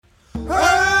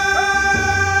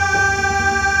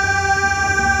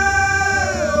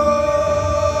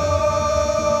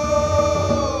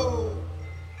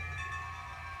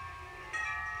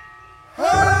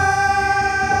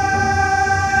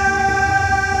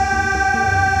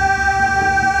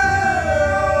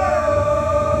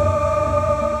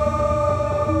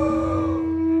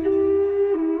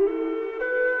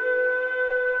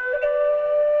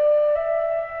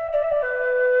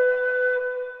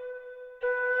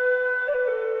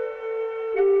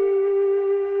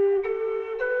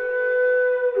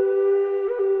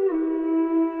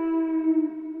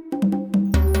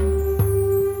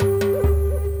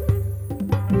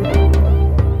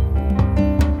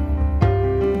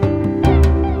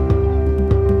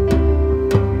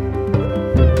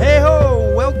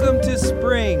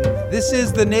This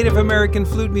is the Native American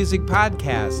Flute Music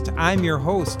Podcast. I'm your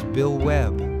host, Bill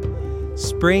Webb.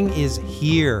 Spring is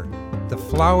here. The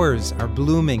flowers are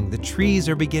blooming. The trees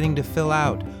are beginning to fill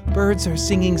out. Birds are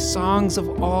singing songs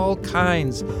of all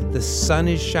kinds. The sun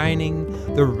is shining.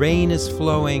 The rain is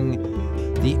flowing.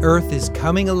 The earth is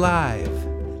coming alive.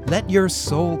 Let your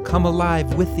soul come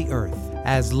alive with the earth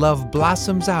as love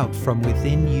blossoms out from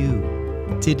within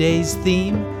you. Today's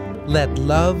theme, let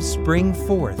love spring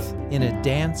forth in a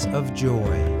dance of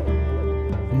joy.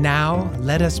 Now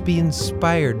let us be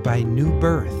inspired by new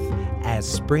birth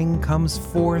as spring comes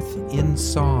forth in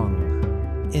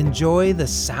song. Enjoy the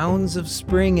sounds of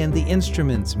spring and the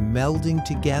instruments melding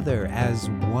together as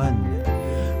one.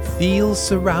 Feel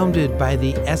surrounded by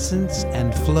the essence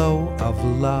and flow of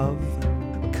love,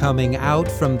 coming out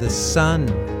from the sun,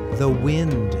 the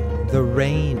wind, the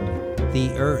rain, the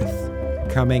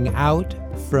earth, coming out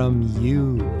from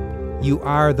you. You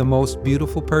are the most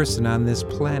beautiful person on this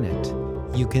planet.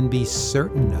 You can be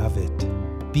certain of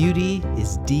it. Beauty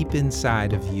is deep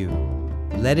inside of you.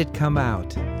 Let it come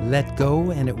out. Let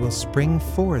go, and it will spring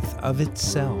forth of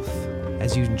itself.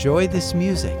 As you enjoy this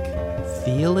music,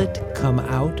 feel it come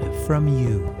out from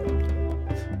you.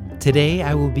 Today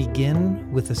I will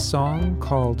begin with a song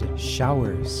called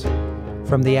Showers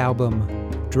from the album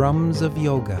Drums of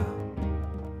Yoga.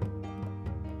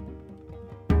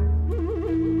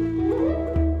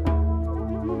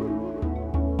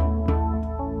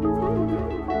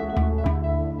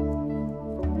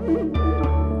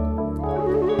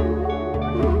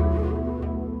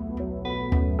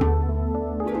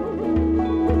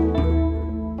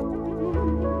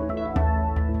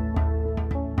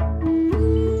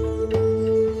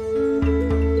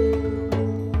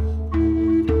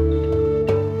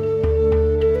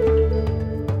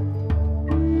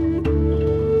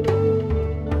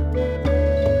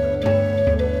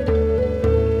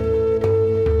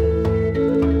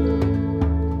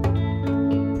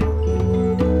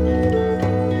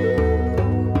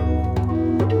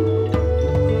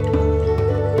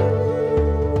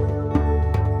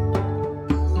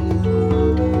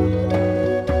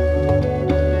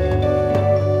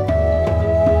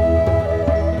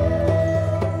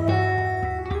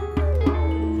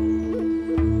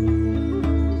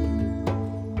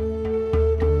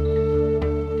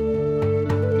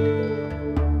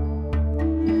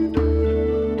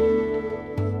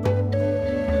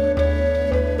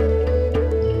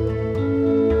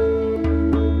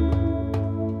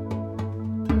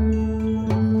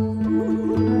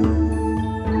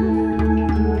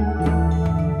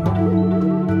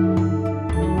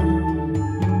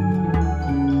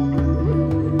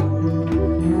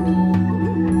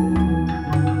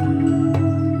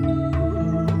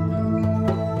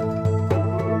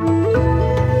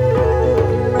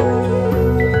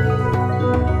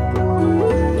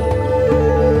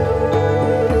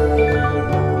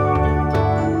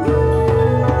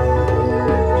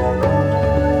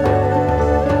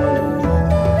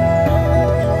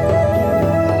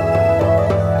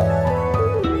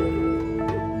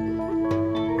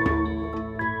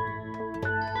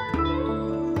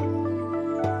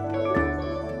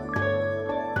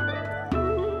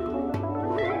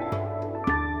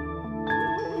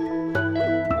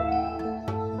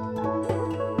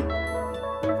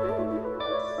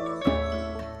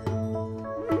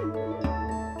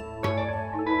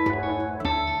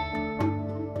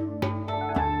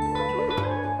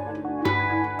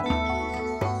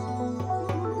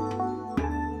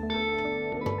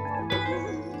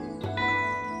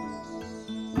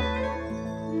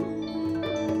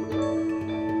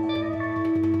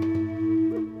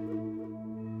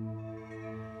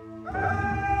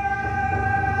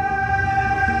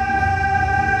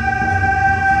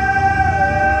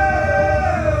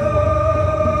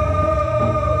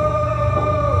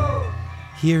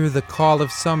 Hear the call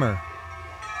of summer,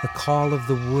 the call of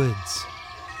the woods.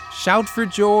 Shout for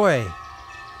joy.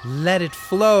 Let it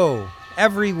flow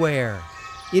everywhere.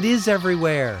 It is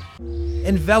everywhere.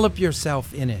 Envelop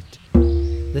yourself in it.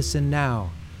 Listen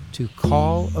now to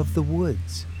Call of the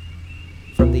Woods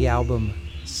from the album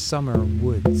Summer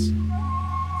Woods.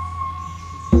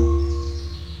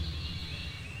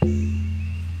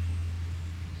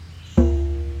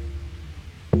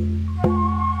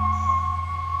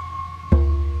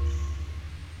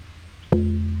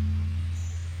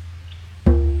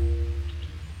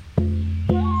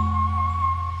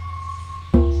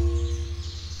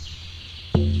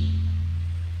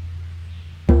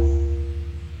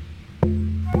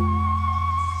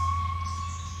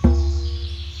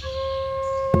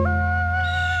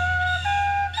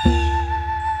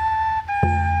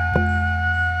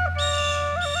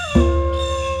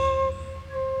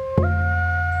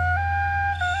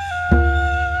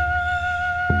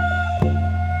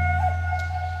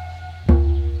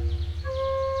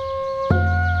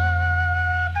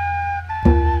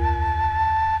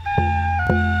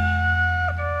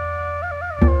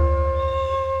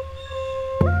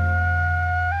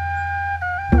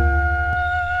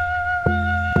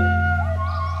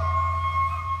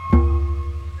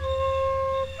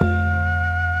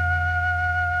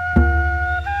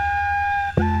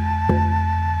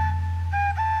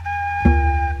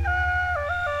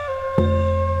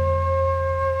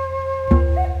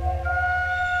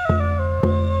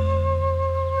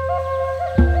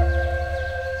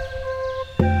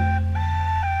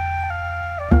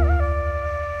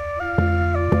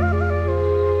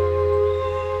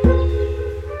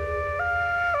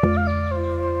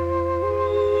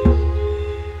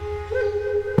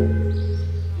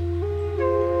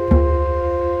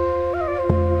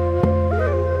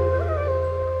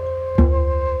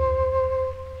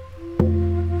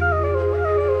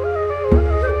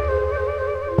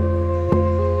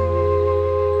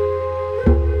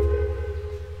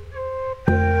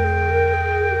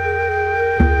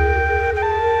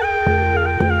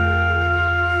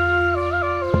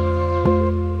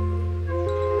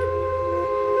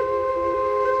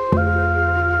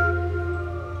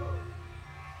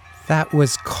 That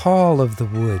was Call of the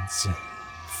Woods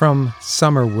from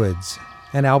Summer Woods,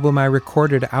 an album I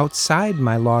recorded outside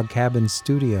my log cabin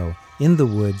studio in the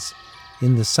woods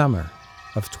in the summer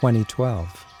of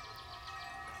 2012.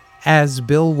 As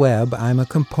Bill Webb, I'm a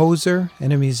composer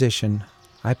and a musician.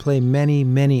 I play many,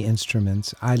 many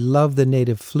instruments. I love the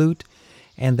native flute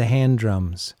and the hand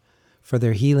drums for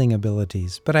their healing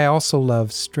abilities, but I also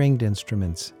love stringed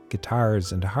instruments,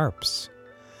 guitars and harps.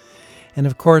 And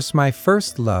of course, my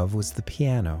first love was the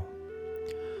piano.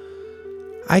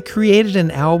 I created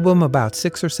an album about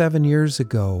 6 or 7 years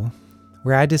ago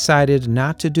where I decided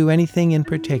not to do anything in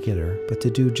particular, but to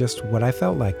do just what I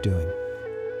felt like doing.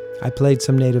 I played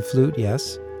some native flute,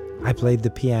 yes. I played the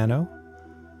piano.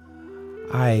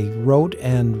 I wrote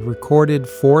and recorded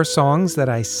 4 songs that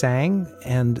I sang,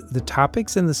 and the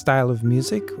topics and the style of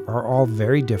music are all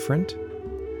very different.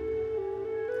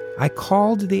 I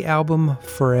called the album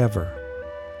Forever,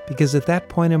 because at that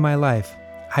point in my life,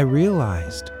 I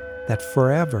realized that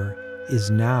forever is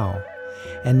now.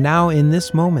 And now in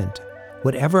this moment,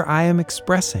 whatever I am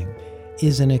expressing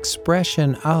is an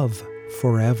expression of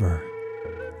forever.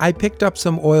 I picked up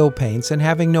some oil paints, and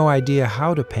having no idea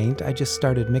how to paint, I just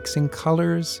started mixing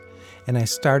colors, and I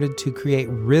started to create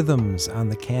rhythms on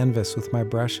the canvas with my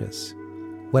brushes.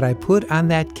 What I put on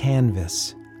that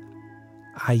canvas,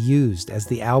 I used as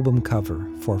the album cover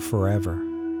for Forever.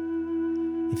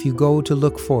 If you go to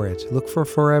look for it, look for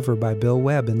Forever by Bill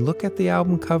Webb and look at the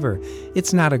album cover.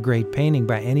 It's not a great painting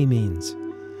by any means,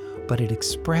 but it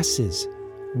expresses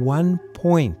one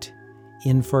point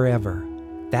in forever.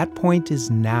 That point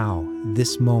is now,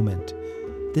 this moment.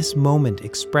 This moment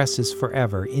expresses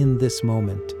forever in this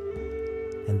moment.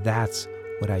 And that's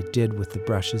what I did with the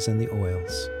brushes and the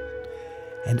oils.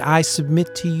 And I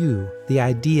submit to you the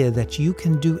idea that you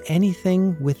can do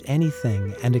anything with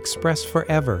anything and express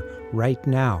forever right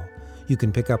now. You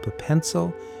can pick up a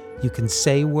pencil, you can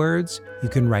say words, you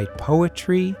can write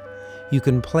poetry, you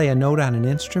can play a note on an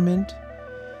instrument,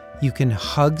 you can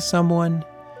hug someone,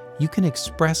 you can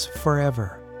express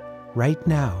forever, right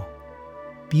now,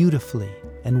 beautifully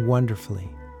and wonderfully.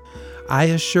 I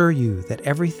assure you that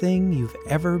everything you've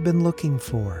ever been looking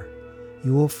for,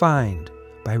 you will find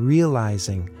by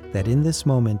realizing that in this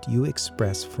moment you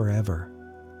express forever.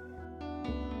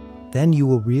 Then you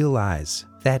will realize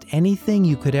that anything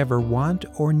you could ever want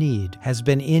or need has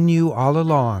been in you all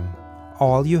along.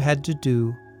 All you had to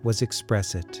do was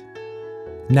express it.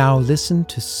 Now listen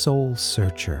to Soul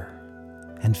Searcher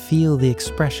and feel the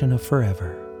expression of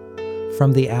forever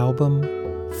from the album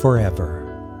Forever.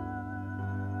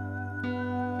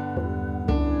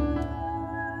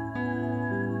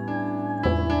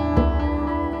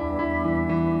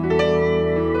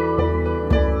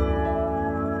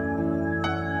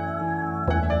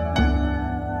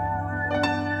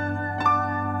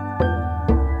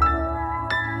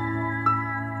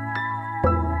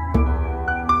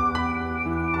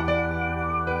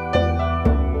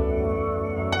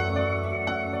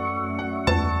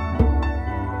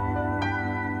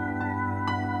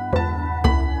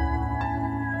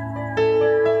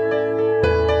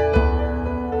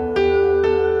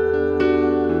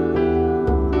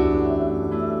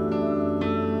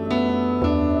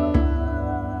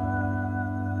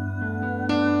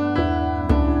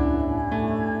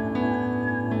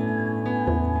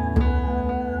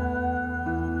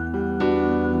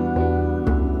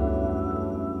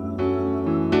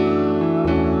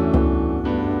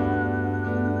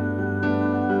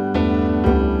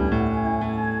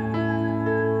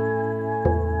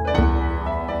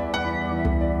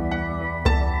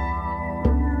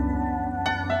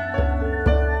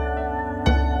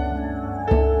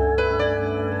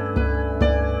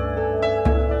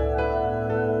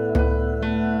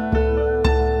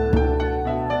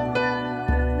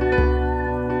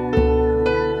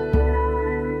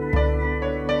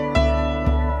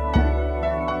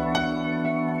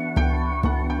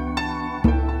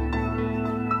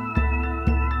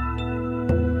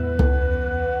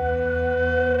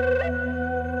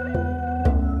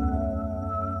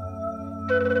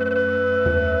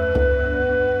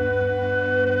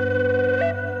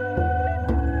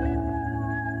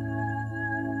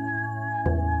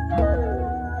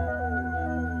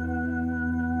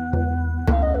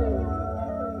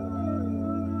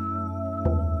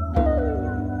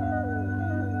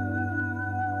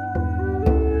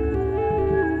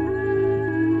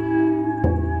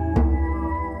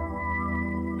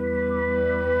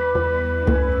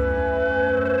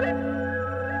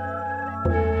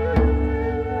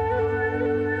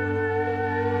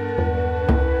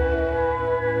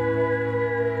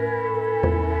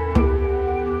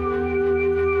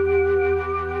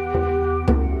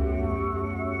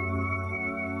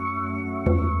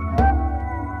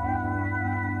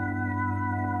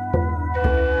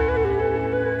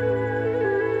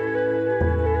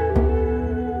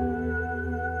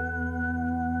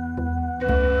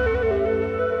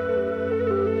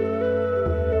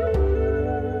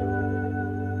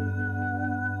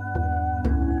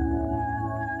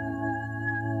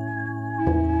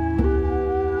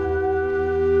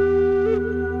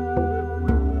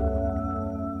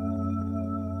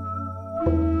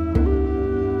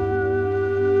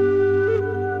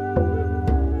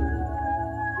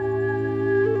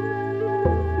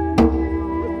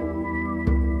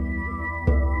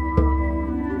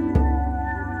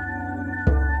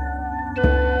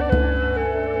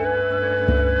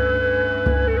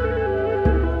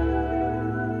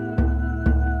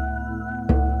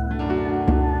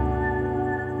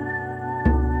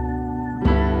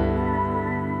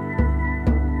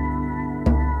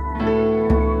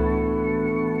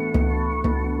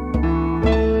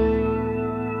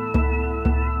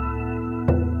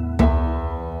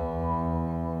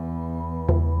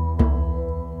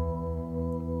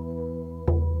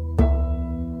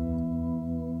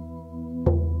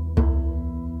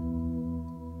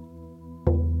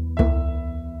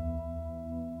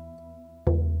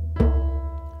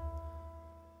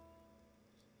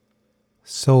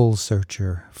 Soul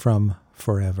Searcher from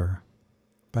Forever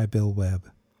by Bill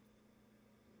Webb.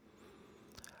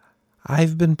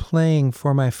 I've been playing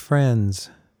for my friends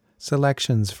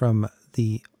selections from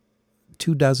the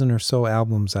 24 or so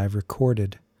albums I've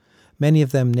recorded, many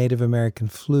of them Native American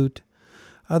flute,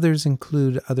 others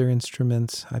include other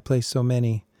instruments. I play so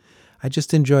many. I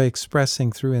just enjoy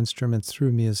expressing through instruments,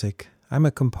 through music. I'm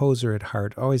a composer at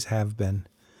heart, always have been.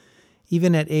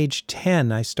 Even at age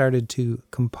 10, I started to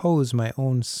compose my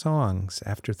own songs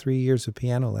after 3 years of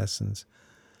piano lessons.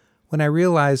 When I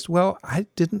realized, well, I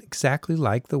didn't exactly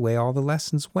like the way all the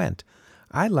lessons went.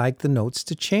 I liked the notes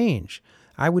to change.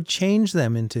 I would change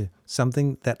them into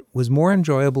something that was more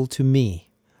enjoyable to me.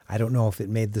 I don't know if it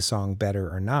made the song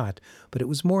better or not, but it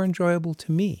was more enjoyable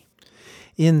to me.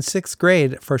 In 6th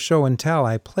grade, for show and tell,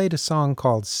 I played a song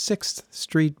called 6th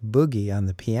Street Boogie on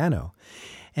the piano.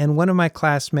 And one of my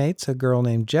classmates, a girl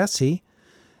named Jessie,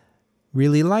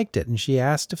 really liked it, and she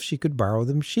asked if she could borrow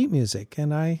the sheet music.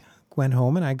 And I went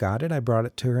home and I got it. I brought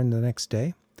it to her the next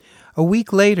day. A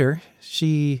week later,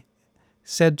 she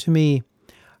said to me,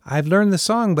 "I've learned the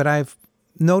song, but I've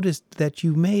noticed that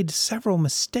you made several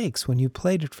mistakes when you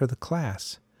played it for the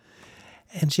class."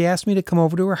 And she asked me to come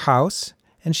over to her house,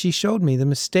 and she showed me the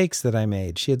mistakes that I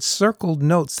made. She had circled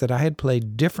notes that I had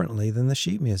played differently than the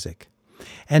sheet music.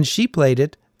 And she played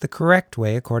it the correct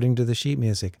way according to the sheet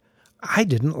music. I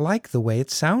didn't like the way it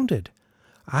sounded.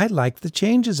 I liked the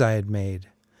changes I had made.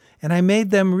 And I made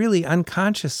them really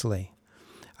unconsciously.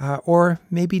 Or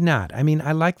maybe not. I mean,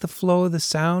 I like the flow of the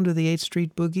sound of the 8th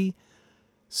Street Boogie,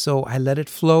 so I let it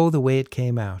flow the way it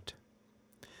came out.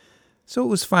 So it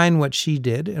was fine what she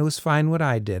did, it was fine what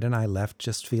I did, and I left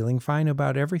just feeling fine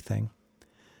about everything.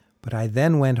 But I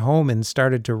then went home and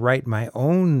started to write my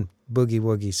own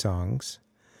boogie-woogie songs,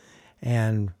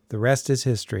 and the rest is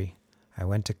history. I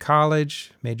went to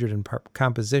college, majored in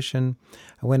composition.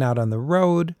 I went out on the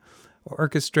road,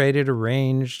 orchestrated,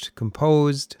 arranged,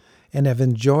 composed, and have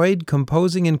enjoyed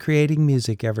composing and creating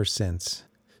music ever since.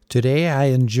 Today I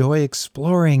enjoy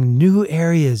exploring new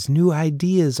areas, new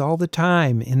ideas all the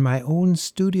time in my own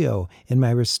studio, in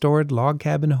my restored log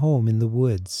cabin home in the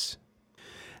woods.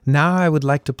 Now I would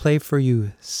like to play for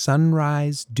you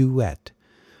Sunrise Duet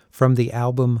from the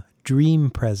album Dream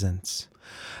Presence.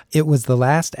 It was the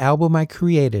last album I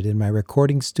created in my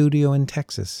recording studio in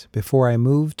Texas before I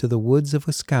moved to the woods of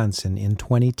Wisconsin in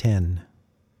 2010.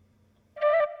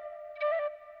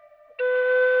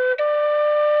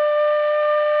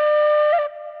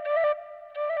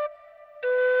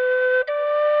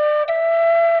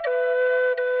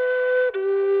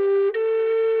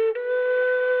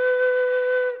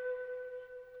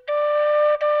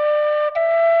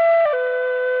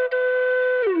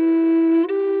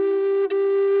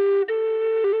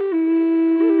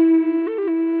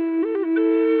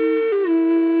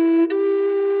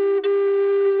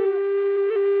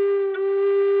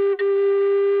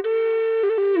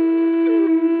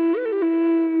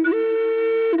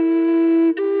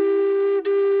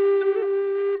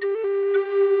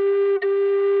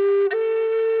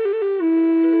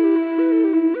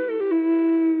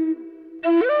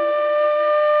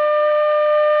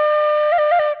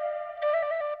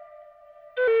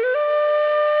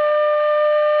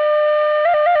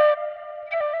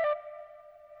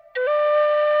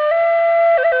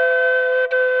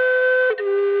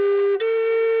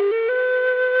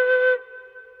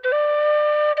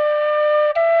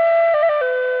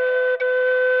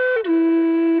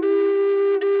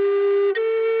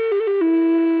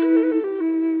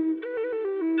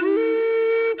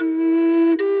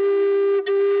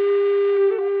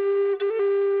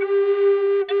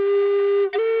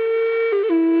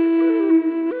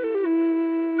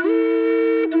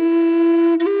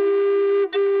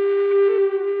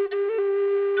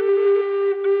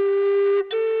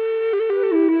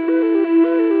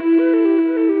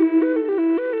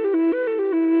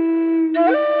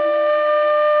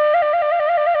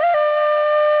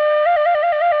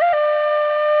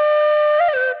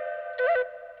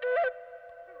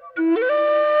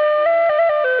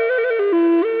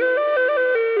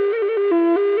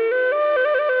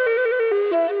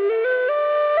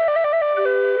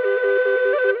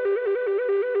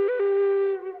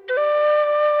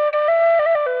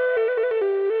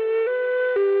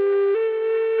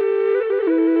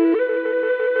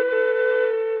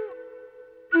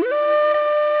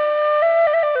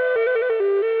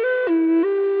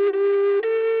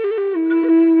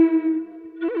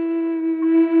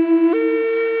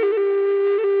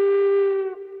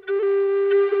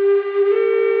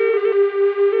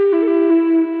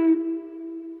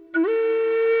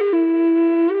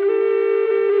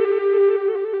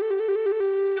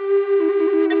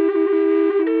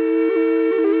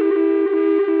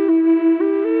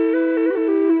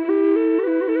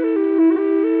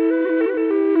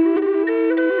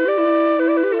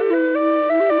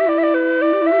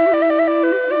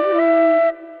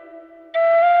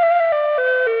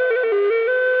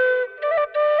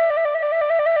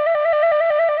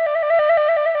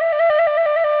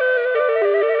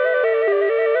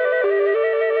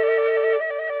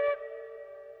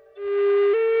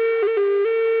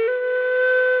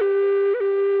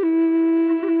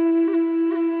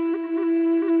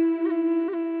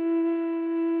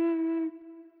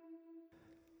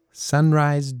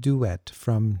 Sunrise Duet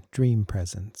from Dream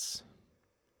Presence.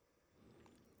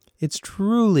 It's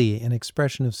truly an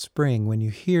expression of spring when you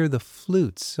hear the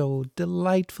flutes so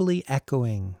delightfully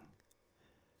echoing.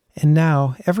 And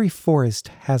now every forest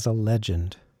has a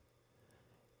legend.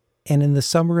 And in the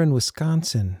summer in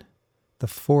Wisconsin, the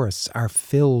forests are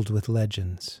filled with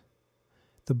legends.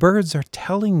 The birds are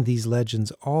telling these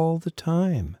legends all the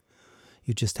time.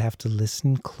 You just have to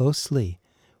listen closely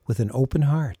with an open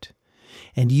heart,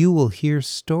 and you will hear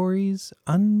stories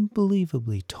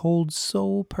unbelievably told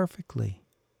so perfectly.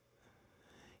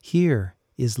 Here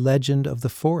is Legend of the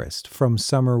Forest from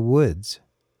Summer Woods,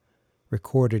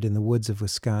 recorded in the woods of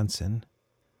Wisconsin.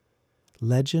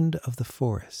 Legend of the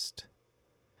Forest.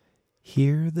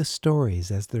 Hear the stories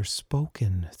as they're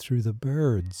spoken through the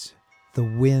birds, the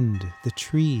wind, the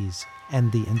trees,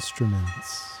 and the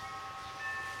instruments.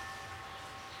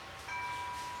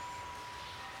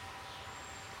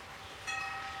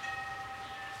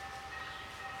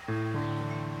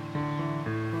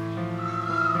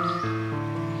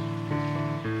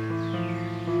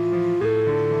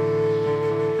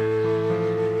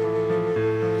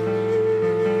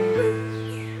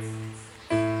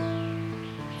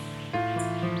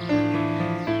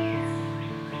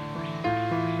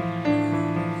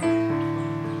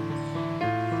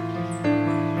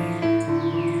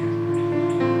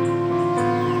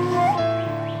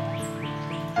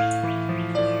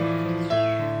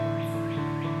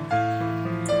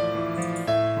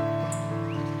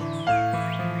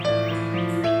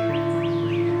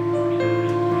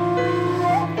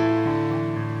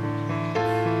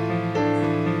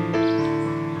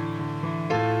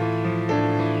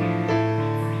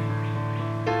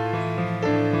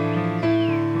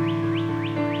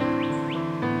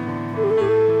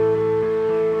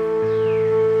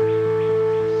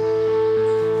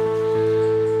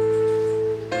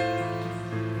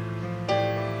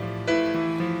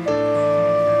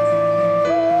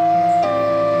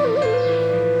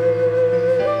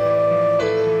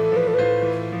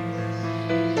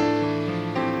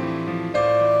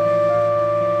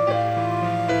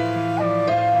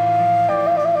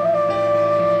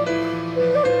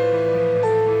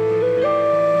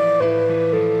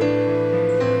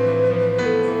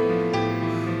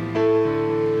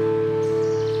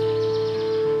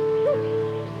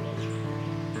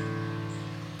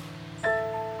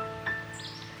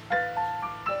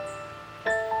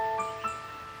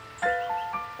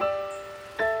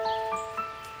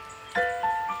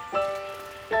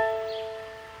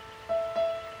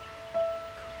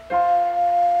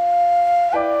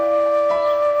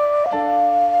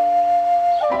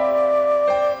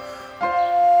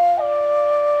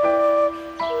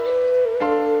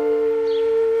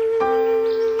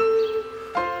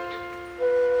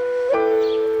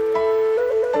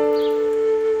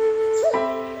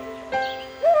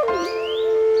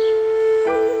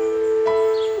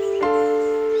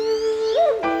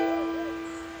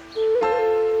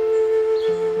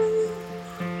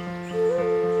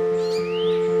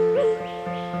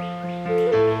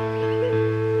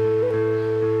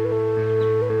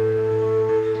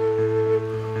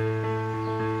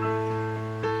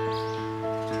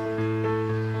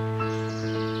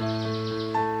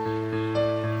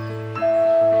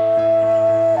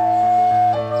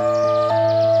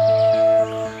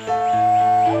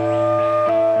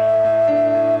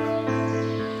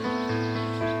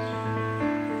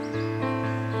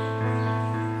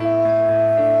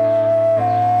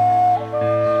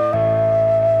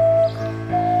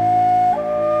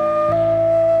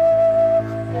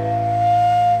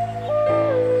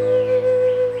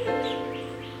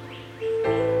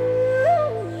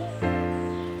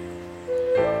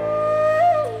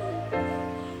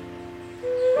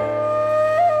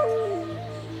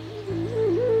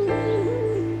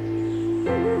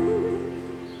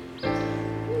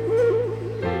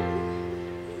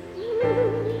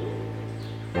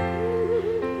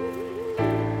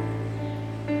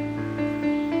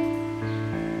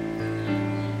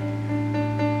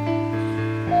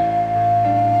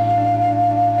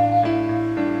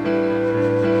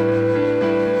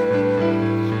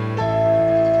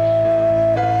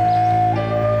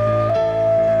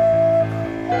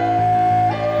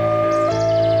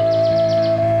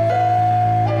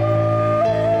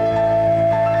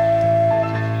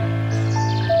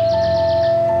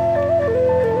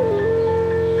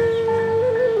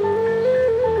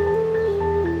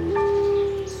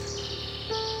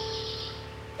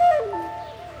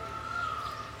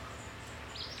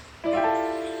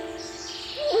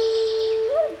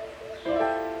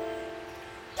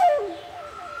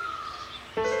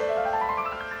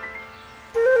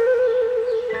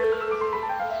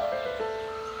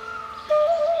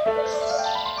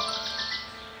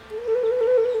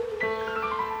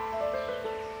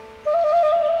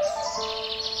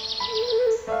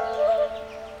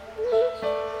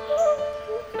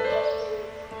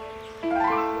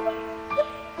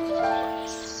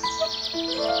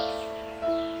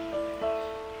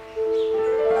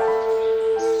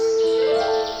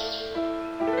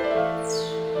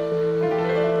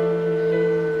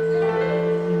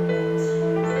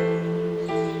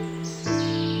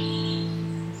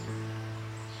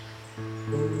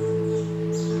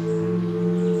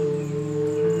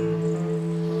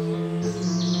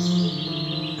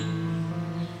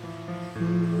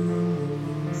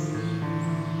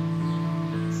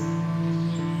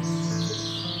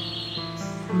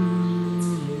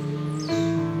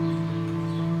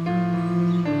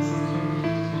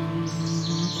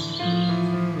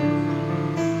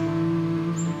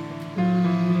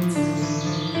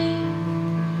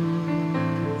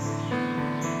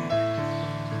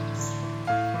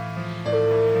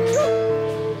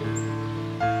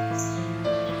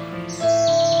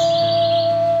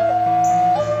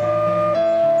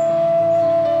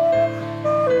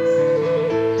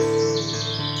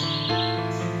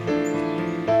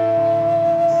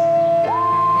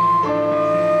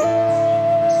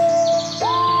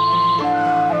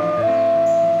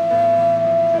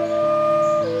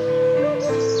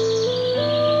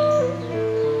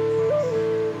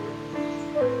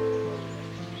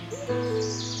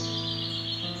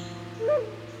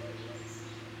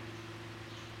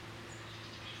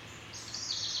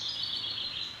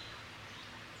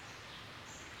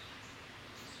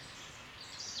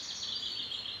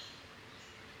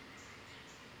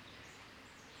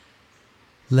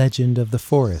 Legend of the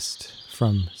Forest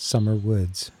from Summer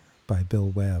Woods by Bill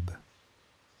Webb.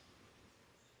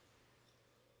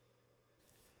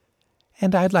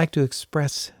 And I'd like to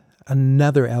express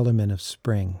another element of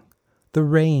spring, the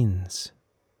rains.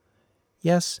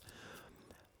 Yes,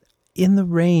 in the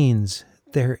rains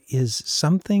there is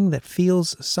something that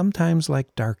feels sometimes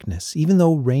like darkness, even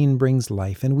though rain brings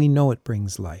life, and we know it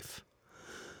brings life.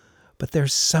 But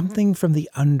there's something from the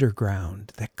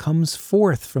underground that comes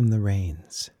forth from the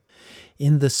rains.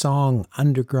 In the song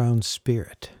Underground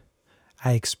Spirit,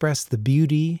 I express the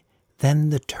beauty,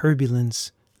 then the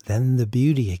turbulence, then the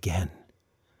beauty again.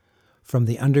 From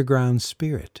the underground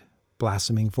spirit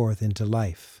blossoming forth into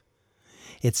life.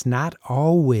 It's not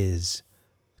always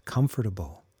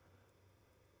comfortable,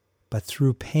 but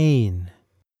through pain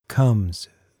comes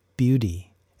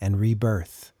beauty and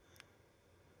rebirth.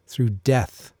 Through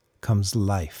death comes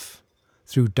life.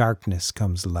 Through darkness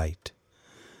comes light.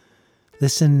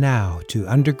 Listen now to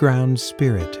Underground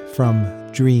Spirit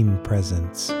from Dream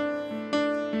Presence.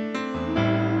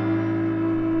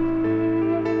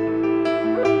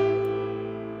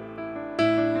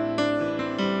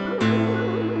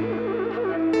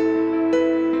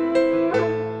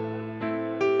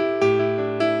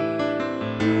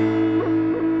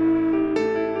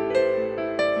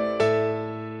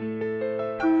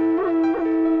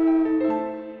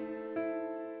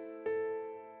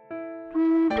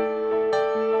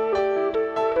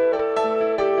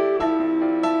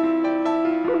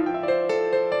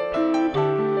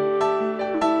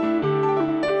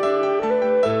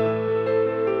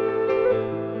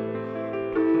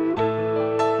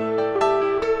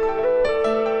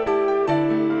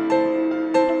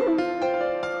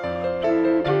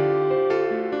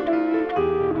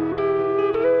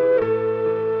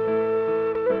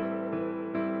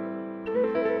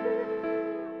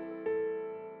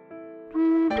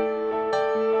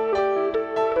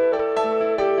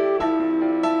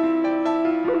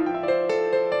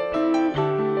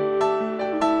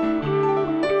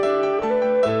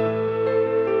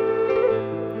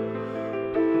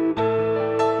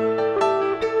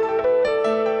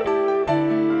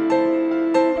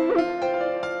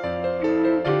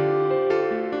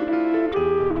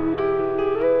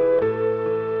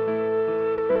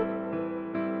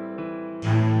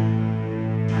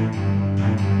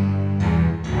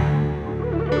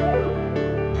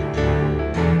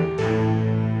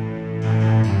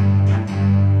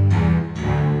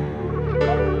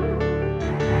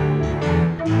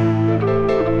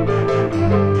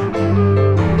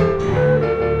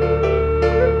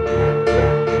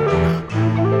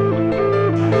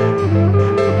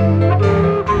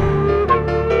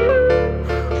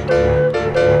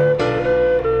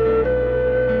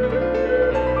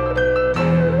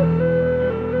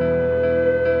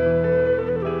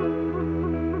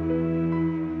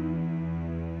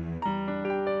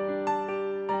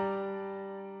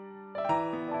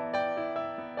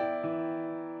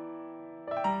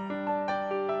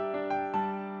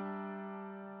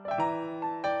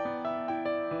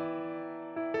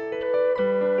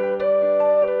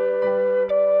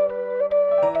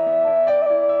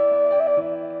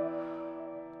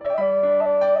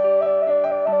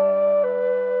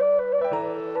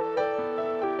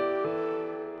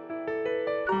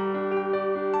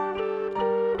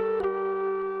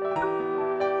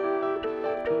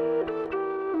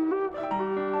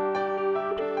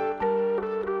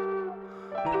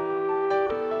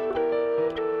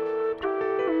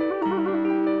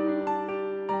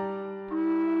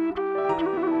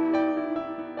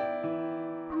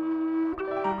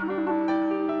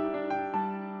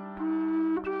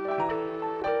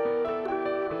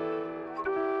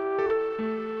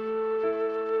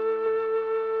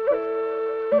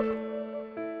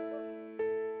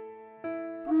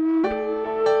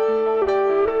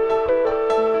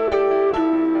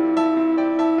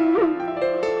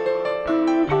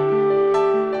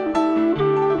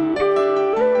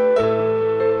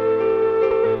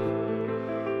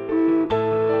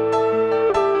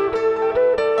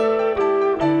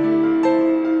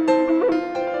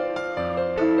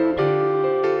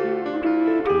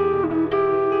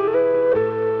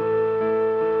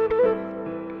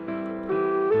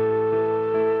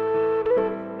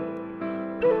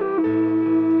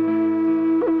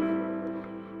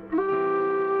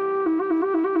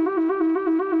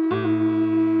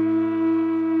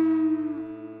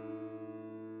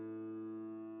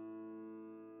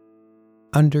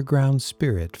 Underground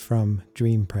Spirit from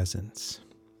Dream Presence.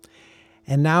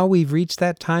 And now we've reached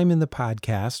that time in the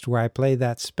podcast where I play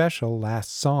that special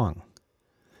last song.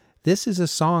 This is a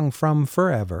song from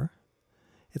Forever.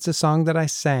 It's a song that I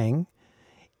sang.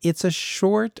 It's a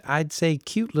short, I'd say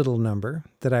cute little number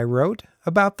that I wrote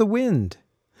about the wind.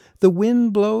 The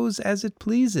wind blows as it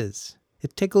pleases.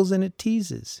 It tickles and it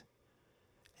teases.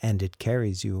 And it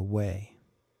carries you away.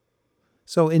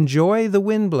 So enjoy The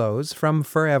Wind Blows from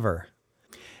Forever.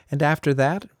 And after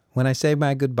that, when I say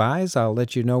my goodbyes, I'll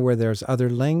let you know where there's other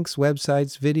links,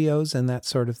 websites, videos, and that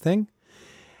sort of thing,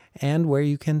 and where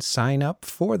you can sign up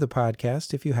for the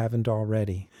podcast if you haven't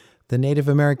already. The Native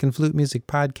American Flute Music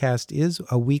Podcast is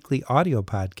a weekly audio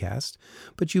podcast,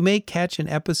 but you may catch an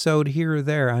episode here or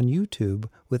there on YouTube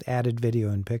with added video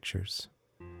and pictures.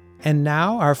 And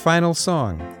now our final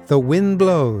song, The Wind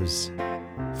Blows,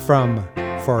 from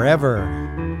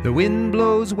Forever. The wind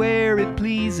blows where it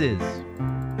pleases.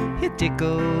 It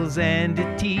tickles and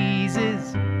it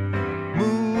teases,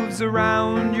 moves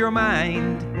around your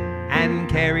mind and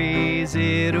carries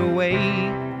it away.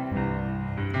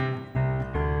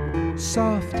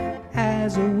 Soft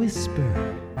as a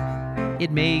whisper, it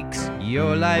makes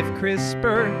your life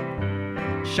crisper,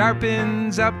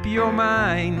 sharpens up your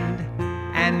mind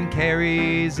and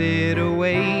carries it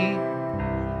away.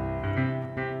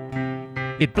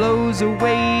 It blows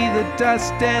away the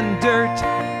dust and dirt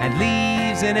and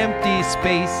leaves an empty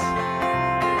space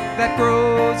that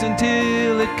grows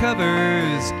until it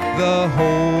covers the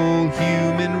whole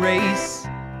human race.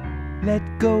 Let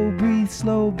go, breathe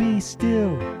slow, be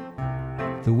still.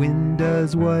 The wind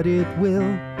does what it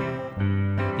will.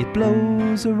 It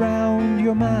blows around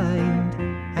your mind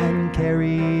and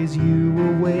carries you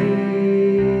away.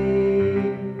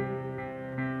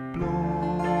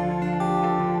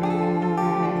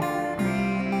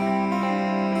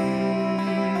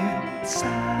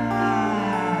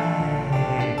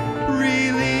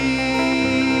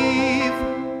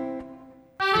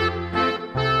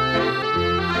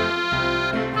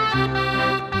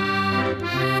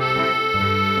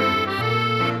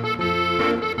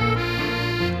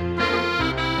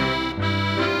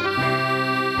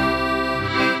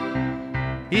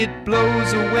 It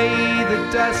blows away the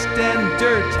dust and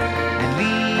dirt and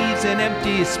leaves an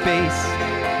empty space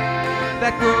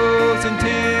that grows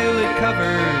until it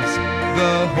covers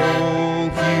the whole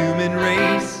human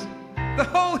race. The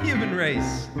whole human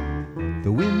race.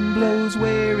 The wind blows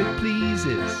where it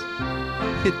pleases.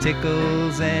 It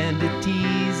tickles and it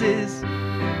teases.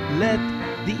 Let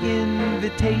the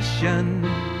invitation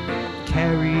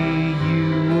carry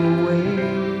you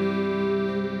away.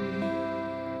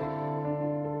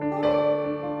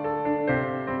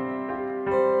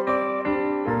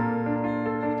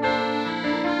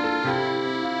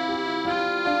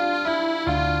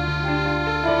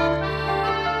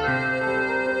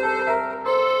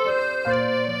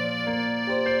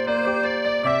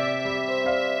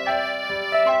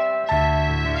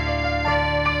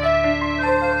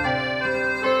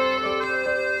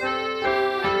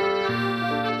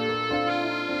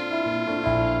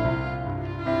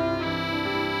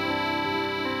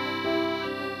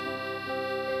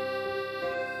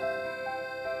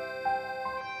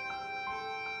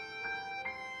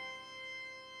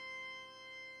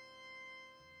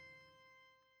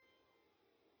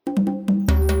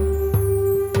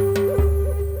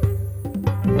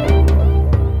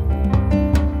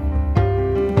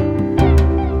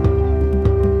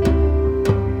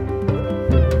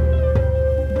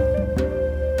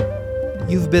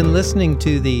 You've been listening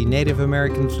to the Native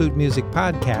American Flute Music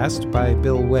Podcast by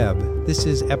Bill Webb. This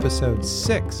is episode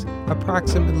 6,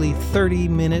 approximately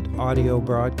 30-minute audio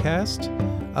broadcast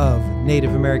of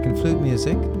Native American flute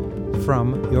music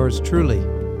from yours truly.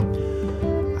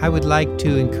 I would like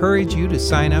to encourage you to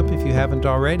sign up if you haven't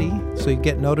already, so you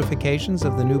get notifications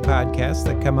of the new podcasts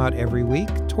that come out every week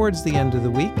towards the end of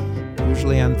the week,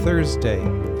 usually on Thursday.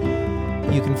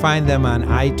 You can find them on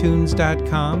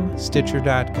iTunes.com,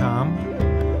 Stitcher.com,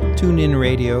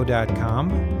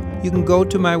 TuneInRadio.com. You can go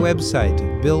to my website,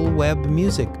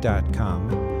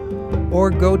 BillWebbMusic.com, or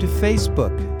go to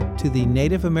Facebook to the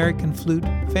Native American Flute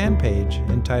fan page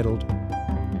entitled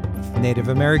Native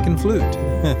American Flute.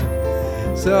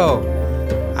 So,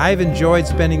 I've enjoyed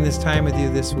spending this time with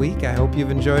you this week. I hope you've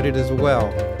enjoyed it as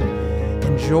well.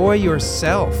 Enjoy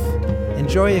yourself.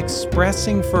 Enjoy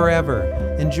expressing forever.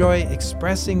 Enjoy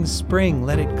expressing spring.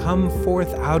 Let it come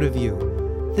forth out of you.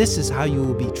 This is how you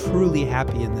will be truly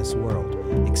happy in this world,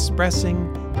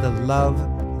 expressing the love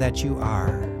that you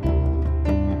are.